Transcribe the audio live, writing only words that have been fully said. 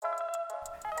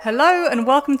Hello and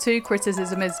welcome to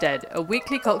Criticism is Dead, a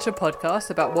weekly culture podcast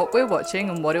about what we're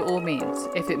watching and what it all means,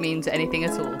 if it means anything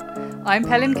at all. I'm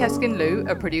Pelin Keskin-Liu,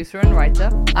 a producer and writer.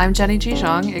 I'm Jenny G.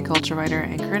 Zhang, a culture writer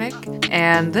and critic.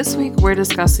 And this week we're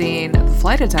discussing The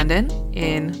Flight Attendant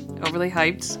in overly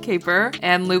hyped Caper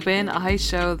and Lupin, a heist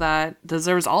show that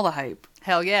deserves all the hype.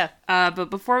 Hell yeah. But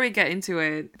before we get into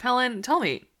it, Pelin, tell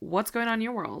me, what's going on in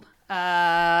your world?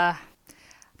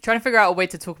 Trying to figure out a way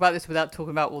to talk about this without talking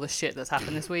about all the shit that's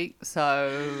happened this week.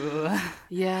 So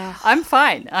Yeah. I'm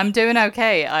fine. I'm doing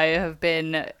okay. I have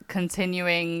been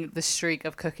continuing the streak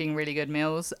of cooking really good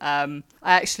meals. I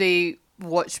actually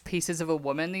watched Pieces of a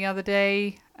Woman the other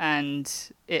day, and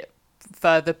it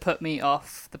further put me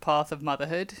off the path of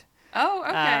motherhood. Oh,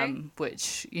 okay.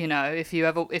 Which, you know, if you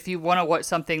want to watch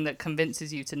something that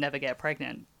convinces you to never get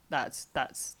pregnant, that's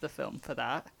the film for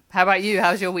that. How about you?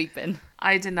 How's your week been?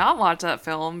 I did not watch that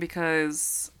film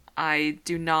because I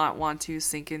do not want to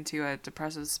sink into a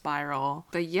depressive spiral.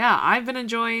 But yeah, I've been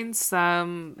enjoying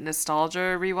some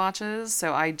nostalgia rewatches.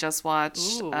 So I just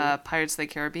watched Pirates of the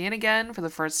Caribbean again for the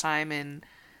first time in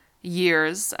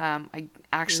years. I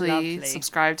actually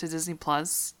subscribed to Disney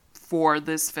Plus for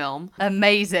this film.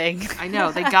 Amazing. I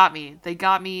know, they got me. They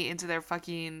got me into their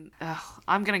fucking...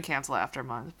 I'm gonna cancel it after a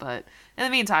month, but in the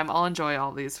meantime, I'll enjoy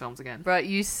all these films again. Right,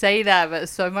 you say that, but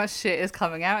so much shit is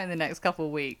coming out in the next couple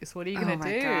of weeks. What are you gonna do?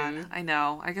 Oh my god, I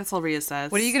know. I guess I'll reassess.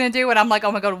 What are you gonna do when I'm like,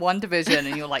 oh my god, WandaVision,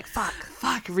 and you're like, fuck,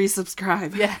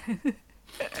 resubscribe. yeah.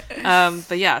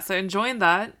 But yeah, so enjoying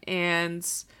that, and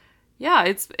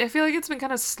yeah, I feel like it's been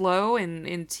kind of slow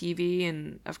in TV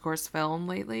and of course film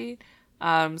lately.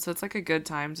 So it's like a good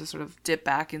time to sort of dip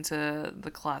back into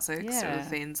the classics or the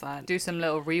things that... Do some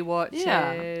little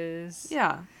rewatches.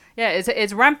 Yeah. Yeah,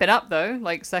 it's ramping up though.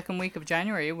 Like second week of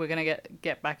January, we're gonna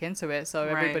get back into it. So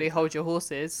everybody hold your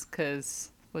horses, because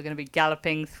we're gonna be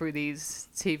galloping through these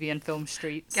TV and film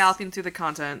streets. Galloping through the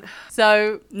content.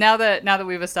 So now that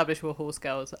we've established we're horse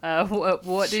girls,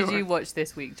 what did you watch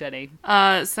this week, Jenny?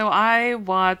 So I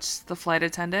watched The Flight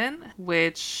Attendant,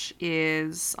 which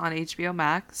is on HBO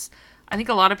Max. I think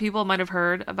a lot of people might have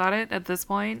heard about it at this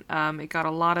point. It got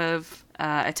a lot of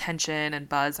attention and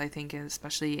buzz, I think,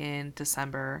 especially in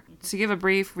December. To give a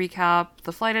brief recap,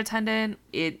 The Flight Attendant,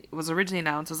 it was originally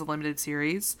announced as a limited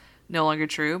series. No longer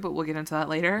true, but we'll get into that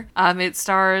later. It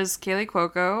stars Kaley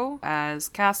Cuoco as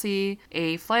Cassie,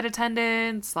 a flight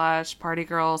attendant / party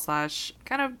girl /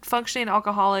 kind of functioning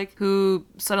alcoholic who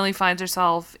suddenly finds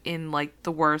herself in like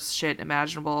the worst shit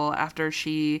imaginable after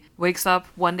she wakes up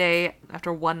one day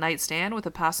after one night stand with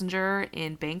a passenger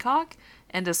in Bangkok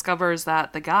and discovers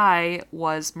that the guy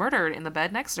was murdered in the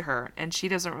bed next to her, and she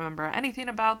doesn't remember anything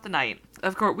about the night.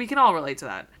 Of course, we can all relate to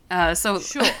that.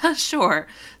 Sure.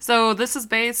 So this is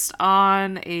based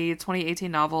on a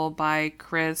 2018 novel by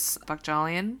Chris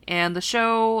Buckjalian, and the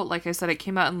show, like I said, it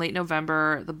came out in late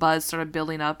November. The buzz started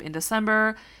building up in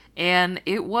December, and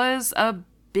it was a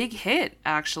big hit,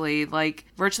 actually. Like,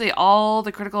 virtually all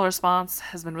the critical response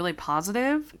has been really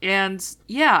positive. And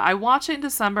yeah, I watched it in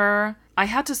December. I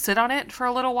had to sit on it for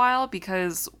a little while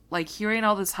because, like, hearing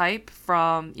all this hype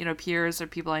from, you know, peers or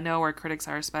people I know or critics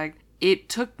I respect, it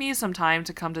took me some time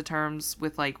to come to terms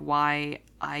with, like, why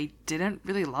I didn't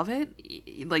really love it,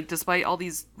 like, despite all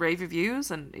these rave reviews,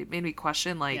 and it made me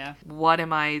question, like, what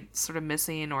am I sort of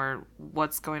missing or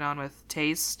what's going on with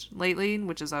taste lately,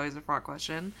 which is always a fraught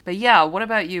question. But yeah, what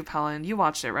about you, Pelin? You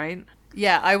watched it, right?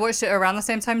 Yeah, I watched it around the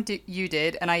same time you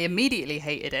did, and I immediately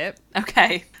hated it.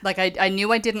 Okay. Like, I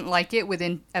knew I didn't like it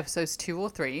within episodes 2 or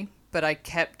 3, but I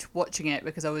kept watching it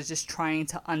because I was just trying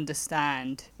to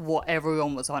understand what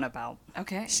everyone was on about.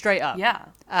 Okay. Straight up. Yeah.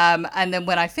 And then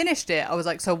when I finished it, I was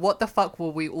like, so what the fuck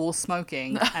were we all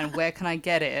smoking, and where can I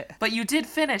get it? But you did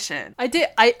finish it. I did.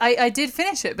 I did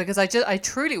finish it because I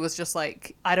truly was just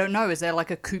like, I don't know, is there like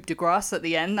a coup de grace at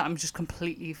the end that I'm just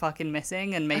completely fucking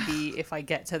missing? And maybe if I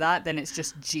get to that, then it's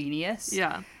just genius.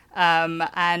 Yeah.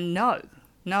 And no,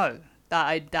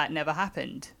 that never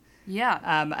happened. Yeah.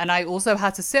 And I also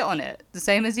had to sit on it, the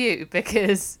same as you,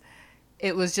 because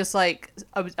it was just like,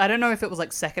 I don't know if it was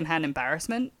like secondhand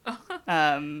embarrassment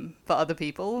for other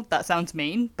people. That sounds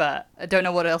mean, but I don't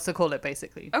know what else to call it,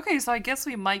 basically. Okay, so I guess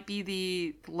we might be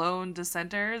the lone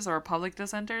dissenters or public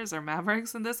dissenters or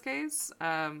mavericks in this case.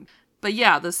 But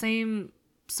yeah, the same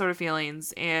sort of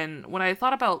feelings. And when I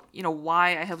thought about, you know,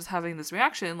 why I was having this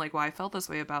reaction, like why I felt this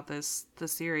way about this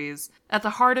series, at the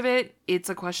heart of it, it's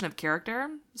a question of character.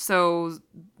 So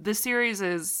this series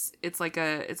it's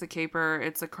a caper,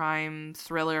 it's a crime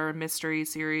thriller mystery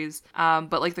series,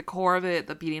 but like the core of it,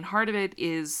 the beating heart of it,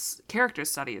 is character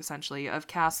study essentially of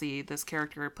Cassie, this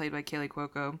character played by Kaley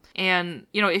Cuoco. And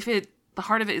you know, if it the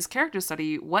heart of it is character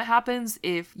study. What happens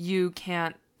if you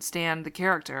can't stand the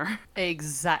character?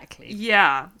 Exactly.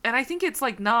 Yeah. And I think it's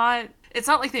like it's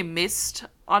not like they missed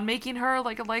on making her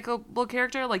like a likable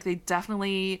character. Like they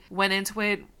definitely went into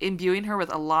it imbuing her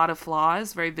with a lot of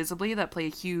flaws very visibly that play a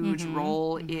huge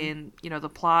role in, you know, the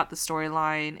plot, the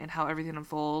storyline, and how everything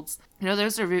unfolds. You know,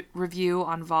 there's a review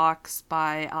on Vox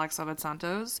by Alex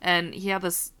Abad-Santos, and he had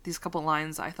these couple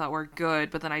lines I thought were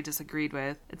good, but then I disagreed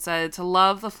with. It said, "To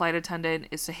love the flight attendant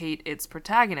is to hate its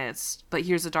protagonist, but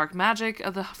here's the dark magic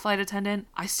of the flight attendant.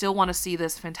 I still want to see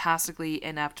this fantastically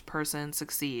inept person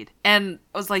succeed." And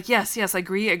I was like, yes,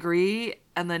 agree,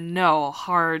 and then no,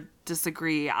 hard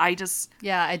disagree. I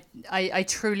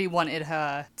truly wanted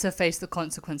her to face the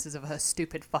consequences of her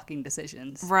stupid fucking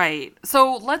decisions. Right.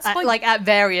 So let's at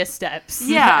various steps.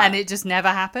 Yeah. And it just never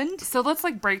happened. So let's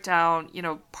like break down, you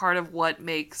know, part of what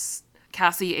makes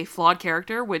Cassie a flawed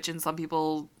character, which in some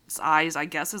people's eyes, I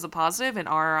guess, is a positive. In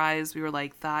our eyes, we were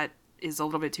like, that is a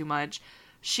little bit too much.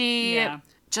 She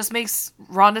just makes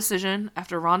wrong decision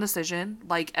after wrong decision.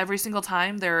 Like every single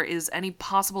time there is any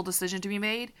possible decision to be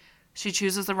made, she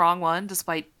chooses the wrong one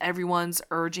despite everyone's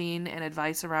urging and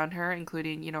advice around her,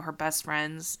 including, you know, her best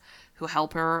friends who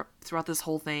help her throughout this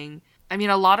whole thing. I mean,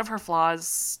 a lot of her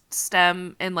flaws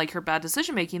stem, and like her bad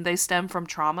decision making, they stem from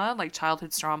trauma, like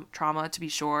childhood trauma to be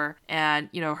sure, and,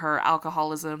 you know, her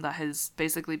alcoholism that has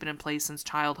basically been in place since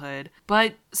childhood.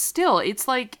 But still, it's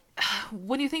like,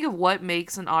 when you think of what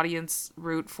makes an audience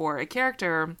root for a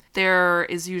character, there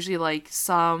is usually like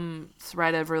some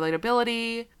thread of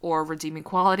relatability or redeeming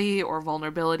quality or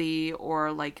vulnerability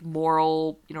or like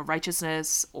moral, you know,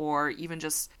 righteousness, or even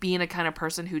just being a kind of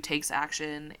person who takes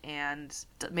action and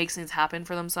makes things happen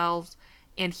for themselves.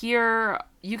 And here,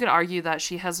 you could argue that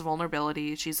she has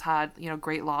vulnerability. She's had, you know,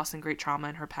 great loss and great trauma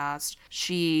in her past.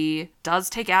 She does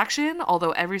take action,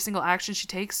 although every single action she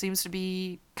takes seems to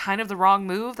be kind of the wrong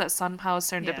move that somehow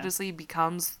serendipitously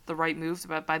becomes the right move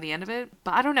by the end of it.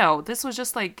 But I don't know. This was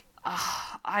just like,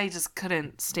 I just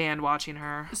couldn't stand watching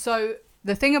her. So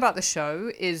the thing about the show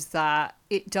is that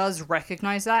it does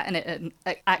recognize that, and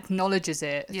it acknowledges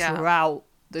it throughout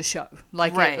the show,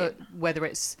 like whether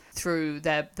it's through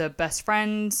their best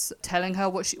friends telling her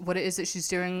what it is that she's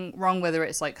doing wrong, whether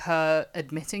it's like her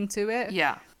admitting to it.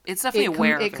 Yeah, it's definitely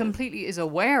aware of it. It completely is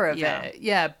aware of it.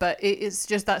 Yeah, but it's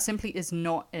just that simply is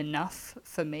not enough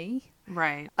for me.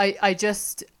 Right.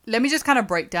 Let me just kind of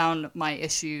break down my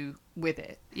issue with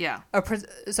it. Yeah.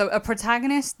 So a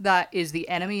protagonist that is the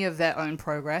enemy of their own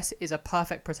progress is a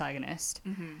perfect protagonist.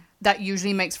 Mm-hmm. That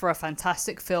usually makes for a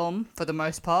fantastic film for the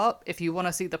most part. If you want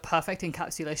to see the perfect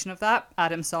encapsulation of that,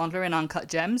 Adam Sandler in Uncut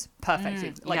Gems,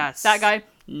 perfect. That guy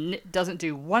doesn't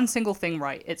do one single thing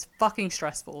right. It's fucking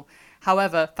stressful.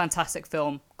 However, fantastic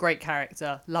film, great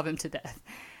character, love him to death.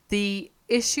 The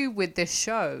issue with this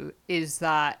show is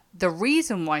that the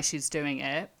reason why she's doing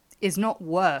it is not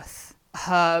worth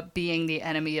her being the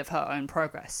enemy of her own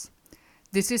progress.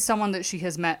 This is someone that she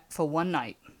has met for one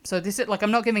night. So this is like,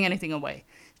 I'm not giving anything away.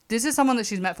 This is someone that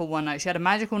she's met for one night. She had a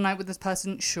magical night with this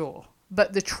person, sure.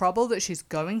 But the trouble that she's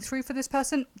going through for this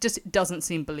person just doesn't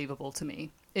seem believable to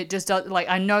me. It just does. Like,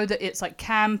 I know that it's like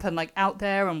camp and like out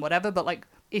there and whatever, but like,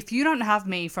 if you don't have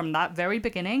me from that very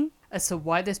beginning as to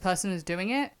why this person is doing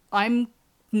it, I'm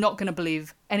not going to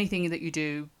believe anything that you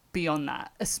do beyond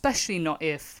that, especially not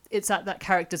if it's at that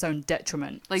character's own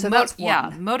detriment. Like, so that's one.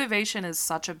 Yeah, motivation is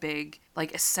such a big,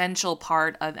 like, essential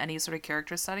part of any sort of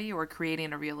character study or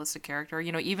creating a realistic character.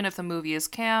 You know, even if the movie is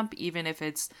camp, even if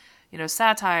it's, you know,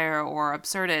 satire or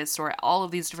absurdist or all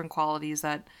of these different qualities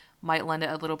that might lend it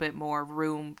a little bit more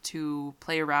room to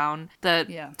play around,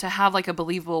 to have like a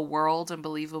believable world and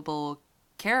believable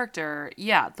character,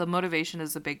 the motivation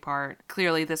is a big part.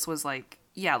 Clearly this was like,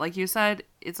 like you said,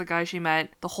 it's a guy she met.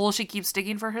 The hole she keeps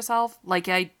digging for herself, like,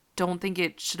 I don't think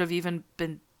it should have even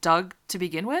been dug to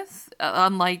begin with,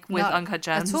 unlike with Uncut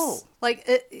Gems. At all. Like,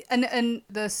 and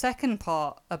the second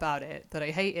part about it that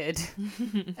I hated,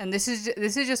 and this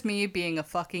is just me being a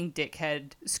fucking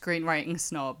dickhead screenwriting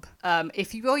snob.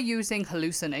 If you are using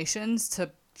hallucinations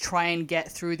to try and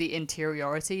get through the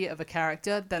interiority of a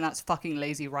character, then that's fucking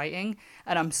lazy writing,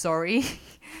 and I'm sorry.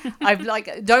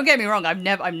 Don't get me wrong, I've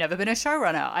never been a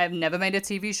showrunner. I've never made a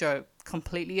TV show.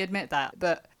 Completely admit that.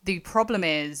 But the problem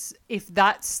is, if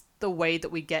that's the way that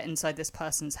we get inside this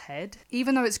person's head,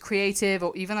 even though it's creative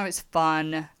or even though it's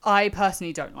fun, I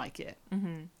personally don't like it.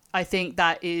 Mm-hmm. I think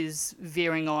that is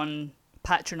veering on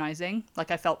patronizing.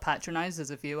 Like, I felt patronized as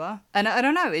a viewer, and I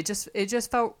don't know, it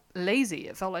just felt lazy.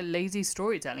 It felt like lazy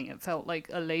storytelling. It felt like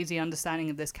a lazy understanding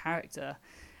of this character.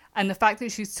 And the fact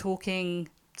that she's talking,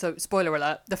 so spoiler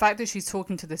alert, the fact that she's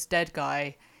talking to this dead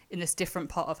guy in this different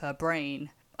part of her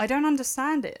brain. I don't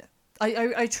understand it.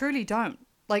 I truly don't.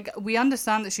 Like, we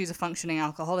understand that she's a functioning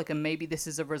alcoholic and maybe this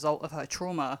is a result of her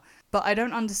trauma, but I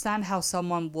don't understand how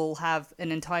someone will have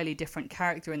an entirely different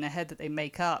character in their head that they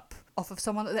make up off of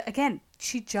someone that, again,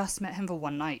 she just met him for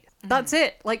one night. That's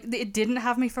it. Like, it didn't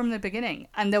have me from the beginning.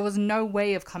 And there was no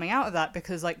way of coming out of that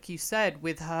because, like you said,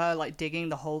 with her, like, digging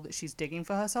the hole that she's digging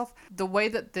for herself, the way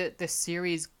that this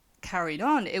series carried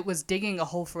on, it was digging a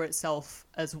hole for itself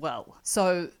as well.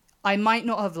 So I might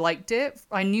not have liked it.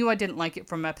 I knew I didn't like it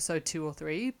from episode 2 or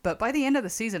 3, but by the end of the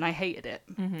season, I hated it.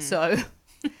 So,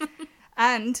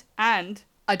 and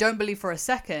I don't believe for a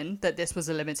second that this was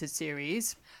a limited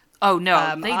series. Oh,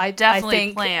 no, they definitely I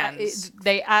think planned.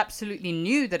 They absolutely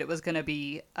knew that it was going to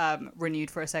be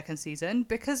renewed for a second season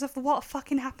because of what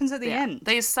fucking happens at the end.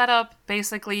 They set up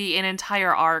basically an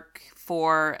entire arc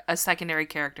for a secondary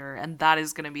character, and that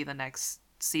is going to be the next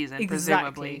season,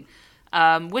 presumably.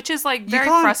 Which is, like, very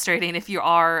frustrating if you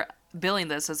are billing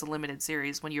this as a limited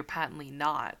series when you're patently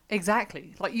not.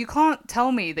 Exactly. Like, you can't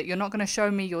tell me that you're not going to show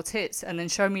me your tits and then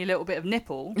show me a little bit of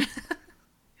nipple.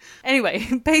 Anyway,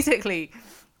 basically,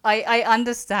 I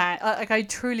understand. Like, I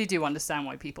truly do understand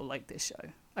why people like this show.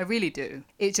 I really do.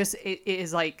 It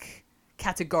is, like,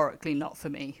 categorically not for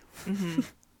me.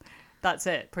 That's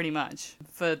it, pretty much,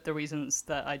 for the reasons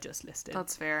that I just listed.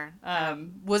 That's fair.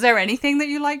 Was there anything that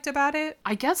you liked about it?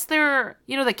 I guess the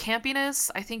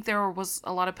campiness, I think there was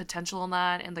a lot of potential in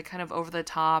that, and the kind of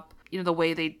over-the-top, the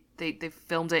way they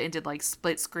filmed it and did, like,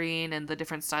 split screen and the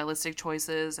different stylistic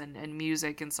choices and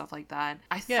music and stuff like that.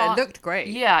 It looked great.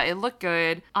 Yeah, it looked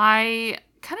good. I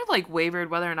kind of, like, wavered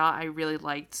whether or not I really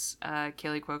liked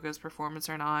Kaylee Cuoco's performance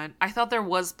or not. I thought there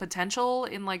was potential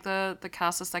in, like, the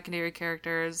cast of secondary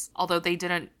characters, although they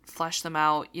didn't flesh them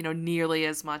out, nearly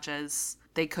as much as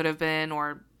they could have been,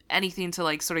 or anything to,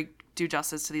 like, sort of do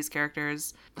justice to these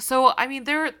characters. So, I mean,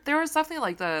 there was definitely,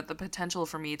 like, the potential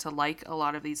for me to like a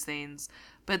lot of these things,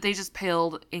 but they just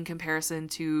paled in comparison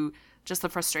to just the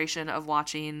frustration of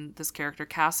watching this character,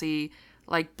 Cassie,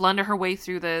 like, blunder her way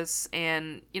through this,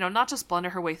 and, not just blunder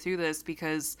her way through this,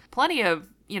 because plenty of,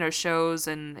 shows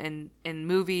and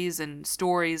movies and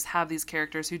stories have these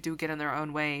characters who do get in their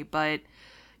own way, but,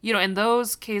 in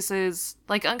those cases,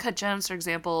 like Uncut Gems, for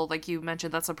example, like you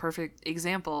mentioned, that's a perfect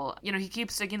example. He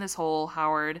keeps digging this hole,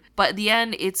 Howard, but at the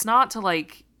end, it's not to,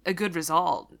 like, a good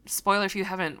result. Spoiler if you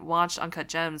haven't watched Uncut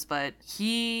Gems, but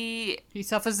he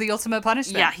suffers the ultimate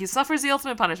punishment. Yeah, he suffers the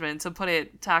ultimate punishment, to put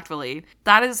it tactfully.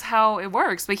 That is how it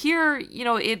works. But here,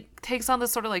 it takes on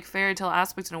this sort of, like, fairy tale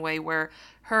aspect in a way where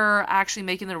her actually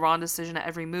making the wrong decision at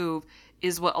every move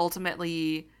is what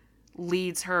ultimately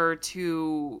leads her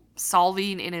to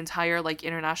solving an entire, like,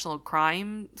 international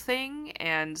crime thing,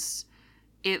 and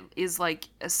it is, like,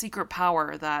 a secret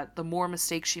power that the more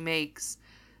mistakes she makes,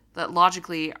 that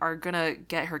logically are gonna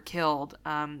get her killed.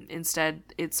 Instead,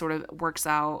 it sort of works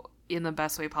out in the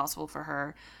best way possible for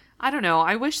her. I don't know.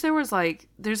 I wish there was, like,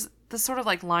 there's this sort of,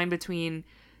 like, line between,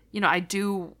 I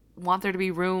do want there to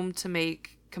be room to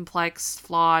make complex,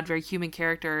 flawed, very human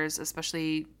characters,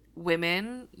 especially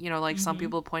women. Like, some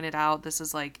people pointed out, this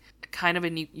is, like, kind of a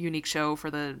unique show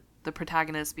for the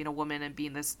protagonist being a woman and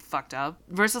being this fucked up,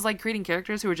 versus, like, creating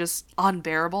characters who are just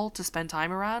unbearable to spend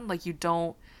time around. Like,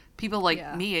 people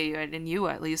like me, and you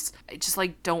at least, I just,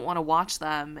 like, don't want to watch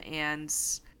them. And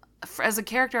as a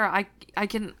character,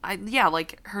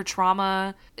 like, her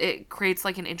trauma, it creates,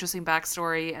 like, an interesting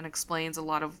backstory and explains a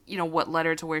lot of, what led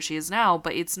her to where she is now,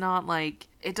 but it's not, like,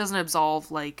 it doesn't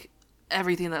absolve, like,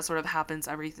 everything that sort of happens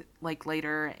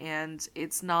later, and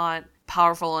it's not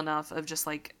powerful enough of just,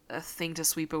 like, a thing to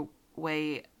sweep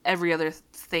away every other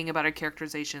thing about her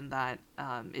characterization that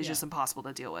is just impossible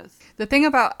to deal with. The thing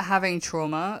about having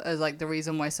trauma is, like, the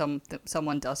reason why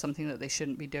someone does something that they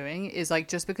shouldn't be doing is, like,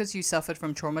 just because you suffered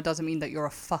from trauma doesn't mean that you're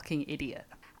a fucking idiot.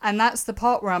 And that's the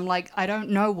part where I'm like, I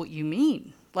don't know what you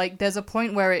mean. Like, there's a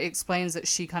point where it explains that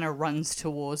she kind of runs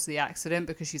towards the accident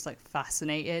because she's, like,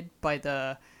 fascinated by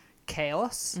the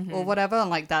chaos or whatever, and,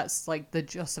 like, that's, like, the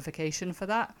justification for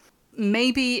that.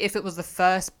 Maybe if it was the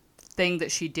first thing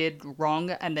that she did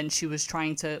wrong and then she was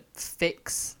trying to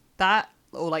fix that,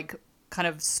 or, like, kind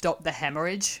of stop the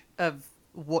hemorrhage of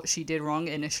what she did wrong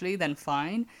initially, then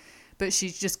fine. But she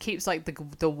just keeps, like,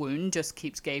 the wound just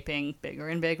keeps gaping bigger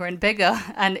and bigger and bigger,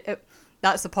 and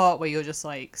that's the part where you're just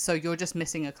like, so you're just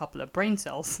missing a couple of brain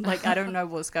cells. Like, I don't know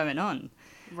what's going on.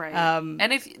 Right.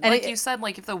 And if, like you said,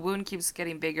 like, if the wound keeps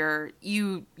getting bigger,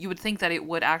 you would think that it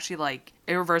would actually, like,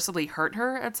 irreversibly hurt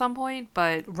her at some point,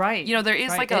 but right. There is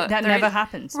like that never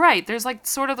happens. Right. There's, like,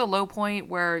 sort of the low point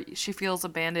where she feels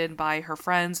abandoned by her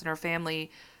friends and her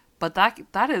family, but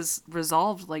that is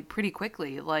resolved like pretty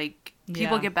quickly. Like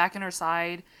people Yeah. get back in her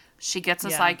side. She gets a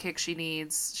Yeah. sidekick she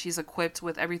needs. She's equipped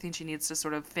with everything she needs to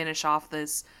sort of finish off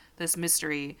this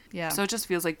mystery. Yeah. So it just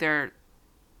feels like there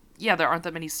aren't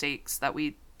that many stakes that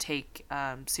we take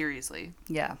seriously.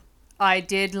 Yeah. I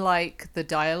did like the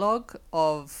dialogue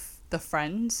of the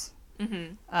friends.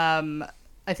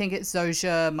 I think it's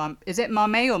Zoja. Is it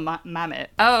Mame or Mamet?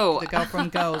 Oh, The girl from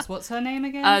Girls. What's her name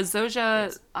again?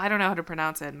 Zoja, I don't know how to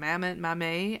pronounce it.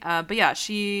 Mame. But yeah,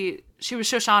 she was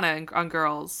Shoshana on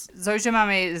Girls. Zoja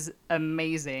Mame is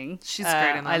amazing. She's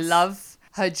great in this. I love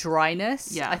her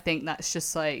dryness. Yeah. I think that's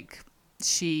just like,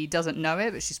 she doesn't know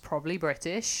it, but she's probably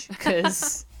British.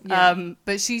 Because, Yeah.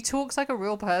 but she talks like a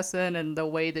real person, and the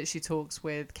way that she talks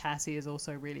with Cassie is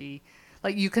also really,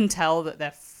 like, you can tell that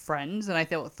they're friends, and I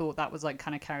thought that was like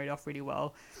kind of carried off really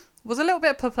well. Was a little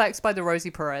bit perplexed by the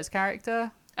Rosie Perez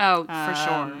character. Oh, for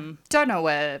sure. Don't know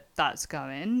where that's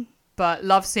going, but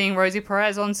love seeing Rosie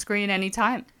Perez on screen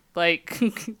anytime. Like,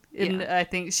 Yeah. I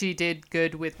think she did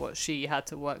good with what she had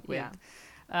to work with. Yeah.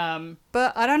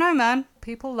 But I don't know, man.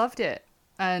 People loved it.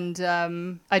 And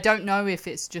I don't know if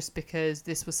it's just because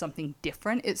this was something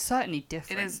different. It's certainly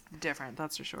different. It is different,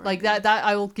 that's for sure. Like that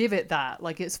I will give it that.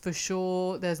 Like, it's for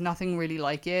sure, there's nothing really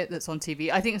like it that's on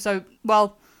TV. I think so.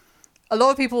 Well, a lot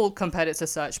of people compared it to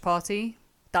Search Party.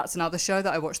 That's another show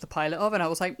that I watched the pilot of, and I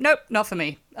was like, nope, not for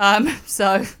me.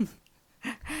 So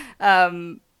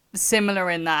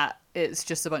similar in that it's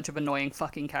just a bunch of annoying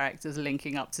fucking characters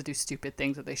linking up to do stupid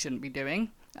things that they shouldn't be doing.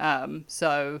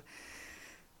 So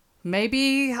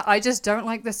maybe I just don't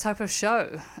like this type of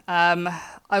show.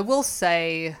 I will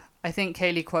say, I think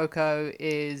Kaylee Cuoco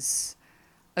is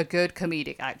a good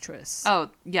comedic actress. Oh,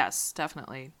 yes,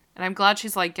 definitely. And I'm glad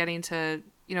she's like getting to,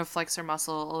 flex her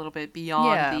muscle a little bit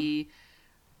beyond the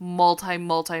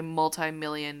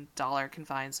multi-million dollar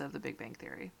confines of the Big Bang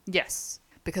Theory. Yes,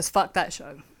 because fuck that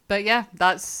show. But yeah,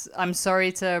 I'm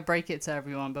sorry to break it to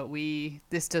everyone, but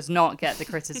this does not get the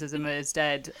criticism is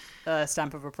dead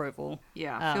stamp of approval.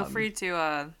 Yeah, feel free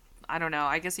to, I don't know,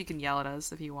 I guess you can yell at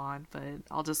us if you want, but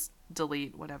I'll just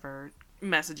delete whatever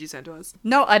message you sent to us.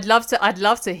 No, I'd love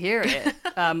to hear it.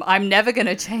 I'm never going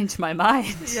to change my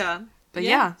mind. Yeah. But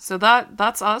yeah, so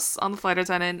that's us on The Flight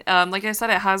Attendant. Like I said,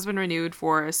 it has been renewed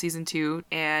for a season 2,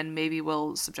 and maybe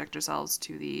we'll subject ourselves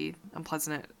to the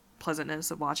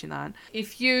unpleasantness of watching that.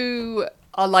 If you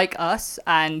are like us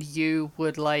and you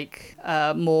would like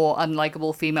more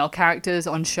unlikable female characters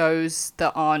on shows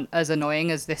that aren't as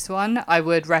annoying as this one, I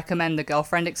would recommend The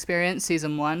Girlfriend Experience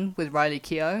season 1 with Riley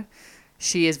Keough.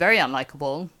 She is very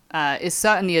unlikable. It's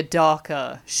certainly a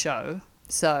darker show,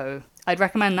 so I'd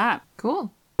recommend that.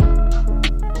 Cool.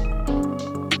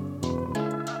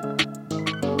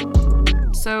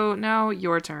 So now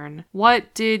your turn.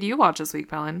 What did you watch this week,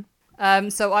 Pelin?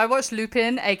 So I watched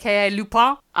Lupin, aka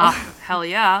Lupin. Hell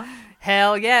yeah.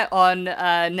 Hell yeah, on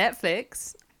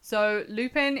Netflix. So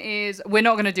Lupin is... We're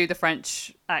not going to do the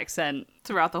French accent.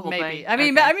 Throughout the whole Maybe. thing. I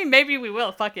mean, Okay. maybe we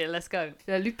will. Fuck it, let's go.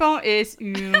 Lupin is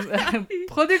une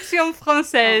production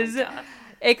française. Oh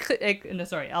my God. No,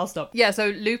 sorry, I'll stop. Yeah, so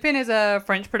Lupin is a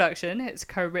French production. It's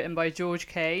co-written by George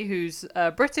Kay, who's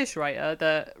a British writer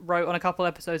that wrote on a couple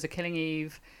episodes of Killing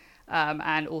Eve,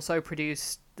 and also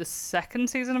produced the second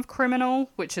season of Criminal,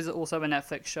 which is also a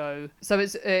Netflix show. So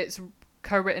it's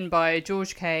co-written by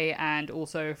George Kay and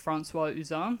also Francois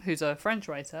Ozon, who's a French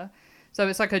writer. So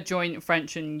it's like a joint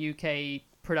French and UK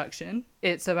production.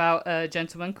 It's about a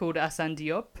gentleman called Assane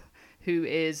Diop, who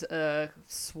is a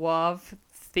suave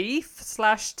thief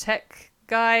 / tech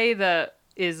guy that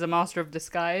is a master of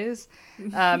disguise,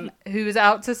 who is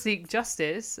out to seek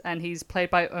justice, and he's played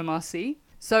by Omar Sy.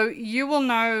 So you will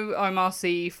know Omar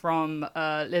Sy from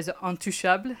Les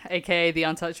Intouchables, aka The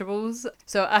Untouchables.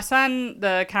 So Assane,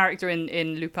 the character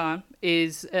in Lupin,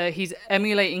 is he's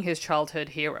emulating his childhood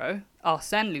hero,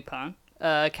 Arsène Lupin,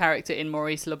 a character in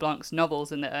Maurice Leblanc's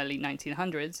novels in the early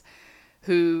 1900s.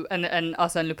 And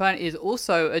Arsène Lupin is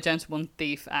also a gentleman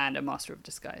thief and a master of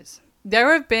disguise.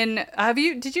 There have been...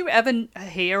 Did you ever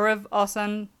hear of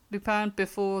Arsène Lupin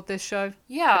before this show?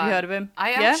 Yeah. Have you heard of him?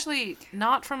 I Yeah? actually,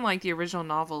 not from like the original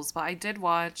novels, but I did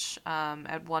watch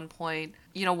at one point,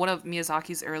 one of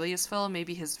Miyazaki's earliest film,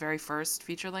 maybe his very first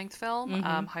feature-length film,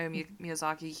 Hayao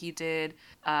Miyazaki. He did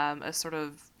a sort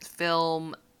of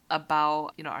film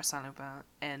about Arsène Lupin,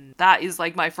 and that is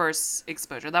like my first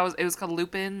exposure. It was called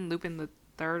Lupin the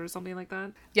Third or something like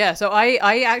that. Yeah, so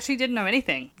I actually didn't know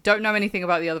anything. Don't know anything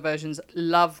about the other versions.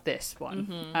 Love this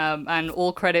one. And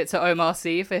all credit to Omar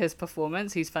Sy for his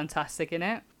performance. He's fantastic in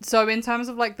it. So in terms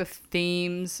of like the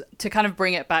themes, to kind of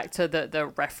bring it back to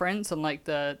the reference and like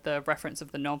the reference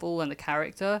of the novel and the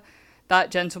character, that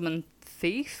gentleman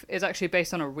thief is actually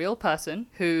based on a real person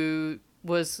who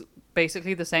was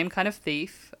basically the same kind of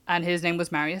thief, and his name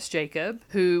was Marius Jacob,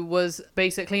 who was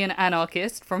basically an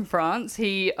anarchist from France.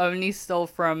 He only stole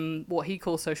from what he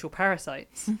calls social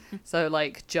parasites. So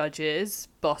like judges,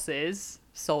 bosses,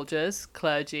 soldiers,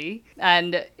 clergy,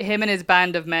 and him and his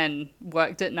band of men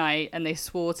worked at night, and they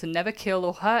swore to never kill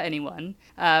or hurt anyone,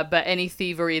 but any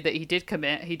thievery that he did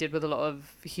commit, he did with a lot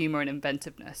of humor and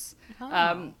inventiveness.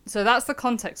 So that's the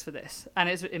context for this, and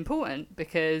it's important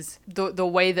because the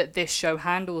way that this show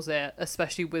handles it,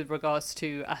 especially with regards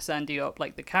to Assane Diop,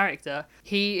 like the character,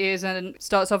 he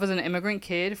starts off as an immigrant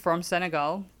kid from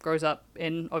Senegal, grows up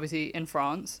obviously in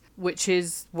France, which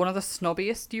is one of the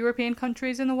snobbiest European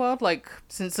countries in the world, like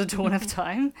since the dawn of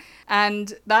time.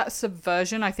 And that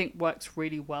subversion, I think, works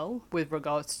really well with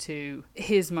regards to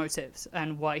his motives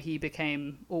and why he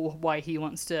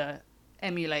wants to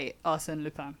emulate Arsène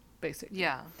Lupin, basically.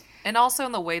 Yeah. And also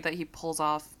in the way that he pulls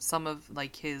off some of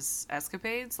like his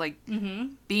escapades, like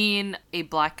being a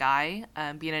black guy,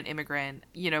 being an immigrant,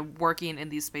 working in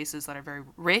these spaces that are very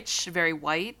rich, very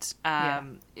white.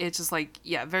 It's just like,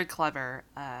 very clever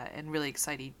and really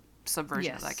exciting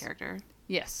subversion of that character.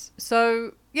 Yes.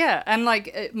 So yeah, and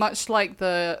much like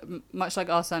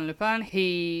Arsène Lupin,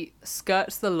 he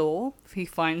skirts the law. He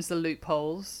finds the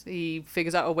loopholes. He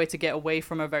figures out a way to get away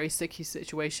from a very sticky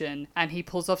situation, and he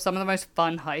pulls off some of the most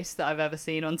fun heists that I've ever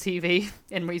seen on TV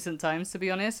in recent times. To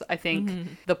be honest, I think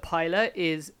the pilot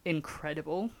is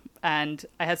incredible, and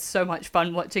I had so much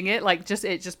fun watching it.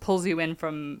 It just pulls you in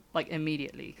from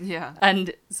immediately. Yeah.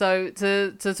 And so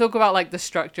to talk about the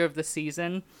structure of the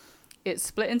season. It's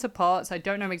split into parts. I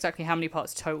don't know exactly how many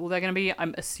parts total they're going to be.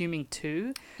 I'm assuming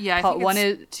 2. Yeah, I think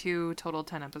it's 2 total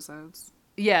 10 episodes.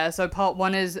 Yeah, so part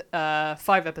 1 is 5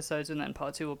 episodes, and then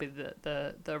part 2 will be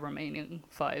the remaining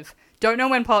 5. Don't know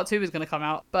when part 2 is going to come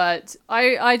out, but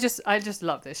I just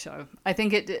love this show. I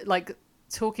think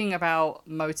talking about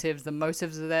motives, the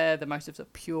motives are there. The motives are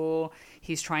pure.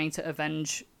 He's trying to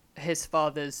avenge his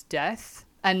father's death,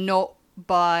 and not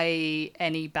by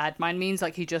any bad mind means.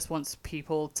 He just wants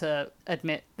people to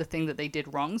admit the thing that they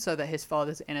did wrong so that his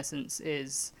father's innocence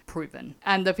is proven.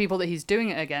 And the people that he's doing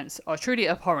it against are truly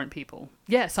abhorrent people.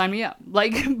 Yeah, sign me up. Are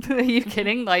you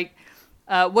kidding?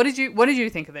 What did you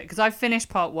think of it? Because I've finished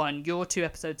part 1. You're 2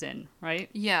 episodes in, right?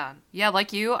 Yeah,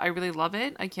 like you, I really love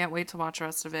it. I can't wait to watch the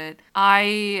rest of it.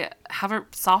 I have a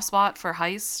soft spot for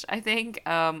heist, I think,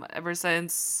 ever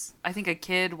since I think a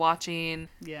kid watching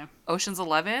Ocean's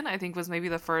 11, I think was maybe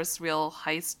the first real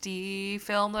heisty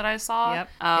film that I saw.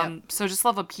 Yep. So just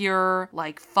love a pure,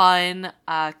 fun,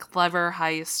 clever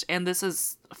heist, and this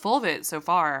is full of it so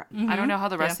far. I don't know how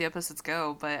the rest of the episodes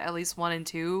go, but at least 1 and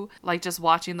 2, just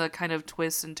watching the kind of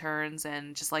twists and turns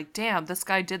and just damn, this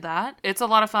guy did that. It's a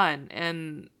lot of fun,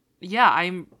 and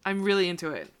I'm really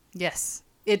into it. Yes,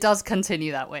 it does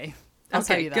continue that way. I'll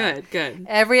tell you that. Good.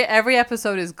 Every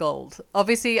episode is gold.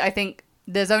 Obviously, I think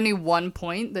there's only one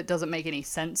point that doesn't make any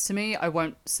sense to me. I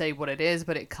won't say what it is,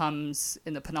 but it comes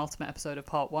in the penultimate episode of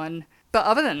part 1. But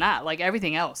other than that,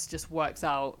 everything else just works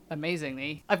out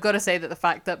amazingly. I've got to say that the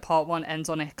fact that part 1 ends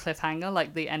on a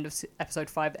cliffhanger, the end of episode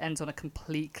 5 ends on a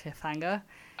complete cliffhanger.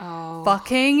 Oh.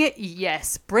 Fucking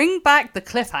yes. Bring back the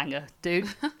cliffhanger, dude.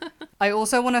 I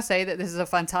also want to say that this is a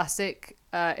fantastic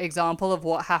example of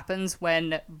what happens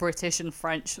when British and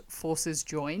French forces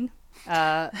join.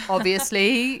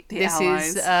 Obviously, this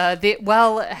allies.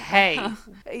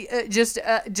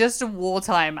 Just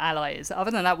wartime allies.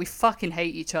 Other than that, we fucking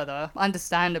hate each other,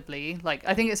 understandably.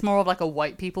 I think it's more of a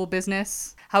white people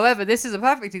business. However, this is a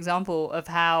perfect example of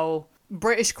how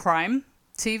British crime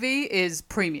TV is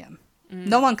premium.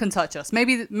 No one can touch us.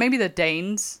 Maybe the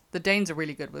Danes. The Danes are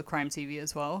really good with crime TV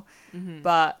as well.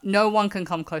 But no one can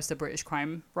come close to British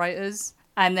crime writers.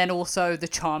 And then also the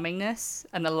charmingness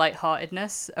and the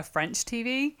lightheartedness of French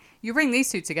TV. You bring these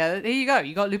two together, there you go.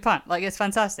 You got Lupin. It's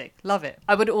fantastic. Love it.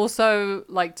 I would also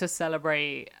like to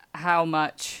celebrate how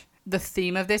much the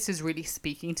theme of this is really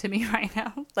speaking to me right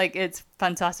now. It's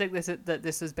fantastic that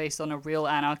this is based on a real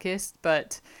anarchist,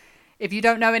 but if you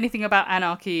don't know anything about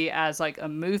anarchy as a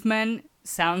movement,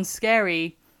 sounds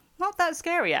scary. Not that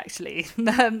scary, actually.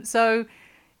 So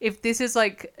if this is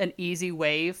an easy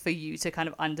way for you to kind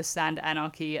of understand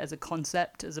anarchy as a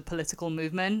concept, as a political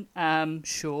movement,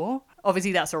 sure.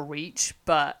 Obviously that's a reach,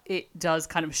 but it does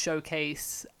kind of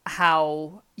showcase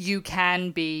how you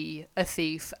can be a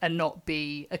thief and not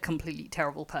be a completely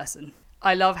terrible person.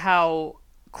 I love how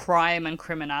crime and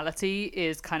criminality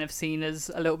is kind of seen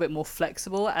as a little bit more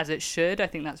flexible, as it should. I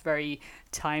think that's very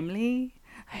timely.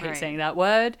 I hate Right. saying that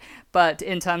word. But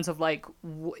in terms of like,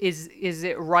 is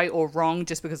it right or wrong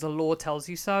just because the law tells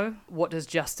you so? What does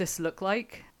justice look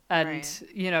like? And, Right.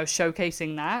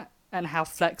 showcasing that and how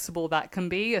flexible that can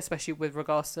be, especially with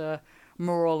regards to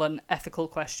moral and ethical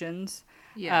questions.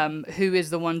 Yeah. Who is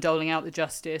the one doling out the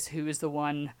justice? Who is the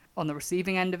one on the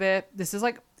receiving end of it? This is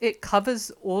like, it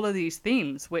covers all of these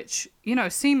themes, which,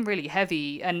 seem really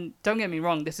heavy. And don't get me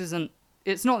wrong,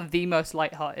 it's not the most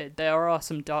lighthearted. There are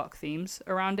some dark themes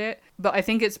around it. But I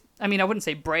think I wouldn't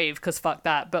say brave, because fuck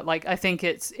that. But like, I think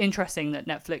it's interesting that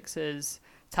Netflix is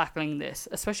tackling this,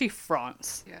 especially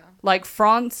France. Yeah. Like,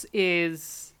 France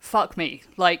is, fuck me,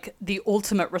 like the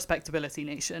ultimate respectability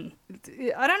nation.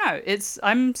 I don't know.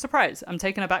 I'm surprised. I'm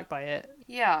taken aback by it.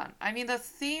 Yeah, I mean, the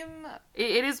theme,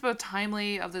 it is both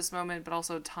timely of this moment, but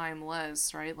also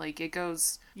timeless, right? Like, it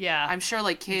goes, Yeah. I'm sure,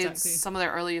 like, kids, exactly. some of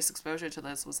their earliest exposure to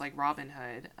this was, like, Robin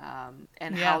Hood,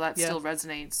 and Yeah, how that yeah. still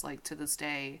resonates, like, to this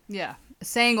day. Yeah.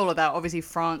 Saying all of that, obviously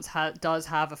France does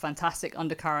have a fantastic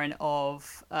undercurrent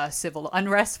of civil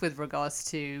unrest with regards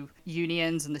to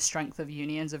unions, and the strength of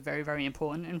unions are very, very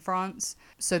important in France.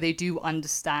 So they do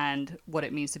understand what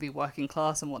it means to be working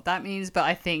class and what that means. But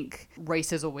I think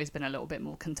race has always been a little bit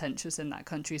more contentious in that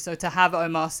country. So to have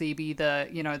Omar Sy be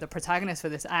the protagonist for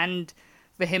this, and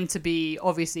for him to be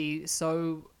obviously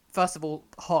so, first of all,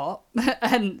 hot,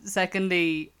 and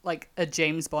secondly, like a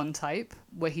James Bond type,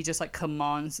 where he just like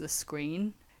commands the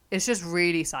screen. It's just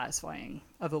really satisfying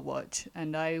of a watch,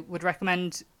 and I would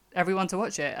recommend everyone to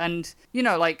watch it. And,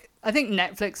 I think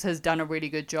Netflix has done a really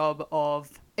good job of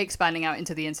expanding out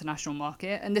into the international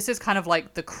market, and this is kind of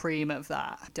like the cream of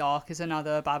that. Dark is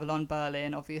another, Babylon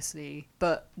Berlin, obviously.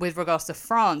 But with regards to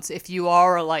France, if you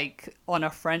are like on a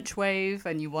French wave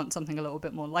and you want something a little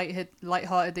bit more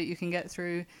lighthearted that you can get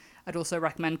through, I'd also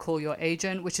recommend Call Your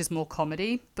Agent, which is more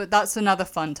comedy, but that's another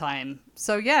fun time.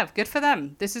 So yeah, good for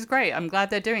them. This is great. I'm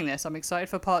glad they're doing this. I'm excited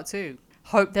for part 2.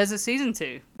 Hope there's a season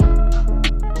 2.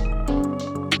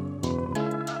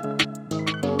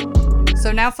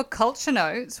 So now for culture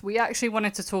notes, we actually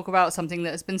wanted to talk about something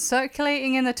that has been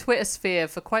circulating in the Twitter sphere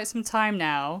for quite some time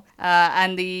now.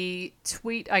 And the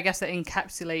tweet, I guess, that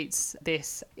encapsulates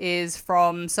this is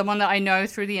from someone that I know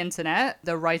through the internet,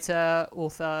 the writer,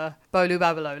 author, Bolu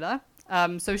Babalola.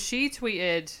 So she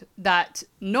tweeted that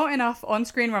not enough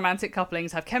on-screen romantic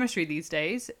couplings have chemistry these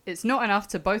days. It's not enough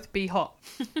to both be hot.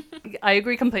 I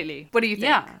agree completely. What do you think?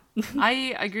 Yeah,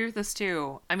 I agree with this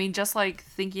too. I mean, just like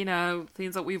thinking of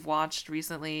things that we've watched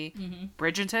recently,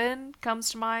 Bridgerton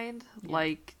comes to mind,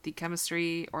 like the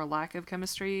chemistry or lack of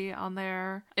chemistry on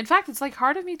there. In fact, it's like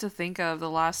hard of me to think of the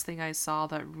last thing I saw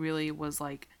that really was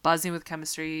like buzzing with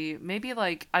chemistry. Maybe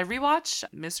like I rewatched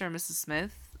Mr. and Mrs.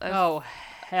 Smith. Oh,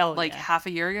 hell like yeah. half a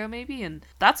year ago maybe, and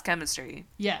that's chemistry.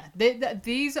 Yeah,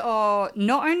 these are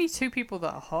not only two people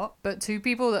that are hot, but two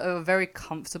people that are very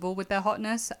comfortable with their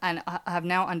hotness and have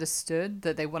now understood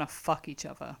that they want to fuck each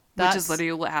other. Which is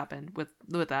literally what happened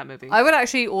with that movie. I would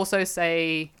actually also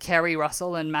say Kerry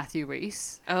Russell and Matthew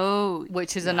Rhys. Oh,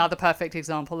 which is another perfect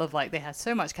example of like they had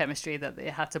so much chemistry that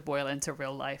they had to boil into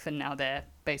real life, and now they're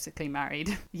basically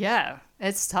married. Yeah,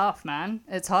 it's tough, man.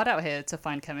 It's hard out here to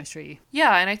find chemistry.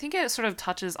 Yeah, and I think it sort of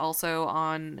touches also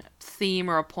on theme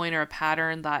or a point or a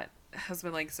pattern that has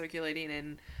been like circulating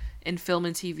in film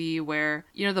and TV, where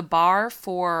the bar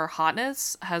for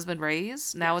hotness has been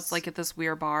raised. Now it's like at this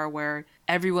weird bar where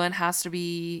everyone has to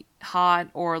be hot,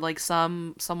 or like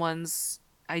someone's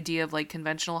idea of like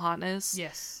conventional hotness.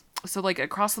 Yes. So like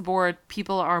across the board,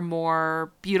 people are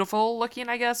more beautiful looking,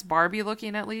 I guess, Barbie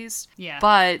looking at least. Yeah.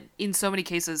 But in so many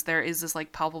cases, there is this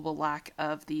like palpable lack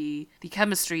of the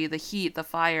chemistry, the heat, the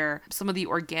fire, some of the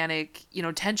organic,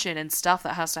 tension and stuff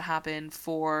that has to happen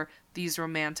for these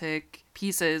romantic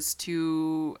pieces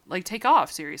to like take off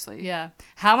seriously. Yeah.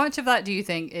 How much of that do you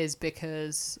think is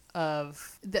because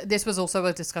of this was also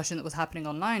a discussion that was happening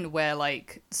online, where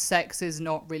like sex is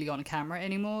not really on camera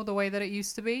anymore the way that it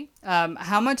used to be?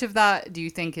 How much of that do you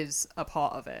think is a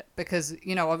part of it? Because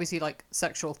obviously like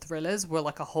sexual thrillers were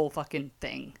like a whole fucking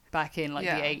thing back in like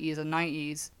the 80s and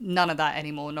 90s. None of that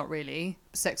anymore, not really.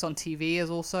 Sex on TV is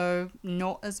also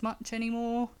not as much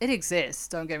anymore. It exists,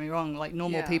 don't get me wrong. Like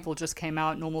Normal People just came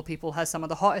out. Normal People has some of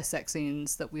the hottest sex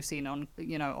scenes that we've seen on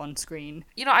on screen.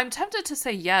 I'm tempted to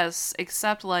say yes,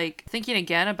 except like thinking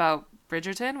again about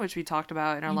Bridgerton, which we talked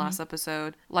about in our last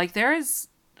episode. Like there is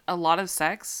a lot of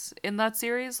sex in that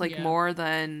series, like more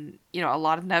than a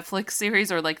lot of Netflix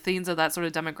series or like things of that sort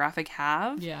of demographic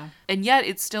have. Yeah. And yet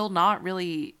it's still not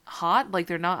really hot. Like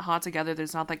they're not hot together.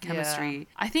 There's not that chemistry.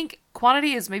 I think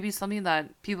quantity is maybe something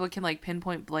that people can like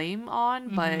pinpoint blame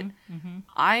on, but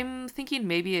I'm thinking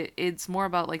maybe it's more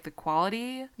about like the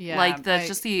quality. Yeah, like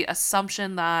just the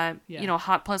assumption that you know,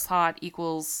 hot plus hot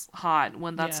equals hot,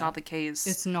 when that's not the case.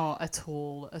 It's not at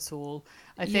all.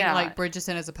 I think like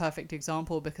Bridgerton is a perfect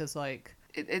example because like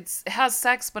it has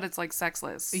sex, but it's like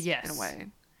sexless. Yes, in a way.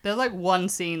 There's like one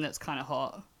scene that's kind of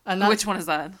hot. And which one is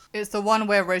that? It's the one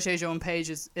where Roger Jean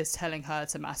Page is telling her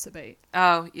to masturbate.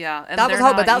 Oh yeah, and that was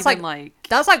hot, but that's like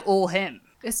that's like all him.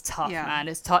 It's tough, man.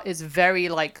 It's tough. It's very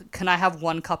like, can I have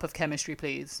 1 cup of chemistry,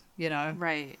 please? You know,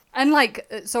 right? And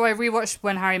like, so I rewatched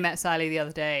When Harry Met Sally the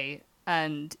other day,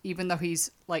 and even though he's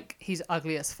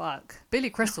ugly as fuck, Billy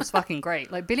Crystal's fucking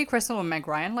great. Like Billy Crystal and Meg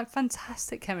Ryan, like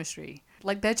fantastic chemistry.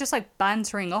 Like they're just like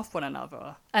bantering off one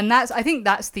another, and I think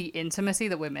that's the intimacy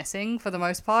that we're missing for the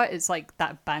most part. It's like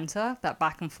that banter, that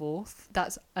back and forth.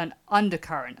 That's an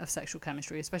undercurrent of sexual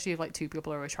chemistry, especially if like 2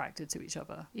 people are attracted to each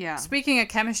other. Yeah. Speaking of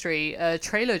chemistry, a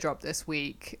trailer dropped this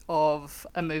week of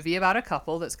a movie about a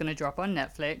couple that's going to drop on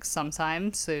Netflix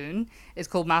sometime soon. It's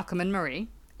called Malcolm and Marie.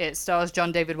 It stars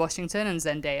John David Washington and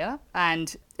Zendaya,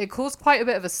 and it caused quite a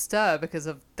bit of a stir because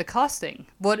of the casting.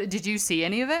 What, did you see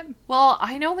any of it? Well,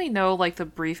 I only know like the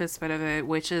briefest bit of it,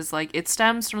 which is like it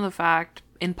stems from the fact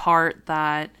in part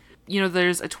that, you know,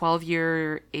 there's a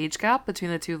 12-year age gap between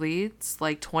the 2 leads,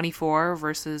 like 24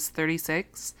 versus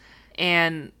 36.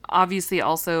 And obviously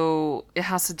also it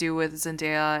has to do with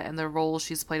Zendaya and the role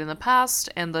she's played in the past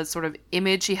and the sort of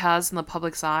image she has in the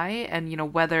public's eye, and, you know,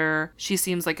 whether she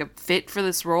seems like a fit for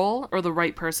this role or the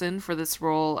right person for this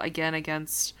role, again,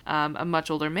 against a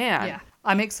much older man. Yeah,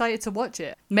 I'm excited to watch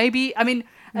it. Maybe, I mean,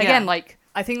 again, like,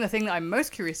 I think the thing that I'm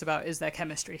most curious about is their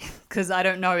chemistry, because I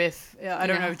don't know if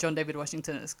John David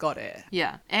Washington has got it.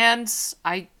 Yeah, and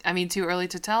I mean, too early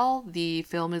to tell. The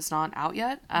film is not out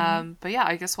yet. But yeah,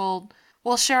 I guess we'll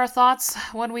share our thoughts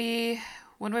when we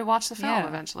watch the film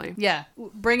eventually. Yeah,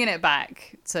 bringing it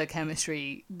back to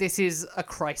chemistry. This is a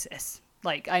crisis.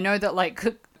 Like, I know that like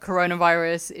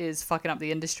coronavirus is fucking up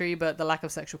the industry, but the lack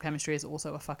of sexual chemistry is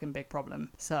also a fucking big problem.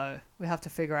 So we have to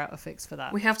figure out a fix for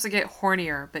that. We have to get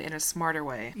hornier, but in a smarter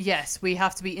way. Yes, we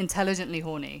have to be intelligently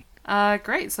horny.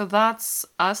 Great. So that's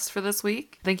us for this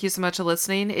week. Thank you so much for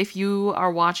listening. If you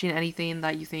are watching anything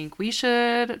that you think we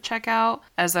should check out,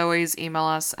 as always, email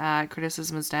us at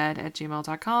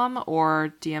criticismisdead@gmail.com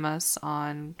or DM us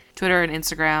on Twitter and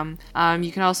Instagram.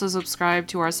 You can also subscribe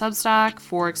to our Substack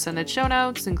for extended show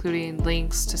notes, including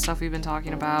links to stuff we've been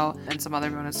talking about and some other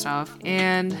bonus stuff.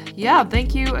 And yeah,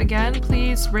 thank you again.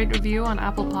 Please rate, review on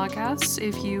Apple Podcasts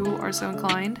if you are so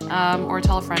inclined, or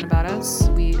tell a friend about us.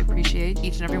 We appreciate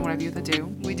each and every one of you that do.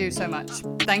 We do so much.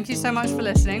 Thank you so much for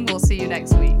listening. We'll see you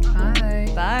next week. Bye.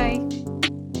 Bye.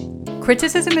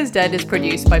 Criticism is Dead is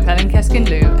produced by Pelin Keskin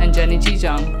Liu and Jenny Ji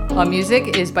Zhang. Our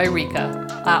music is by Rika.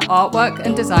 Our artwork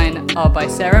and design are by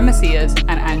Sarah Macias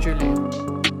and Andrew Liu.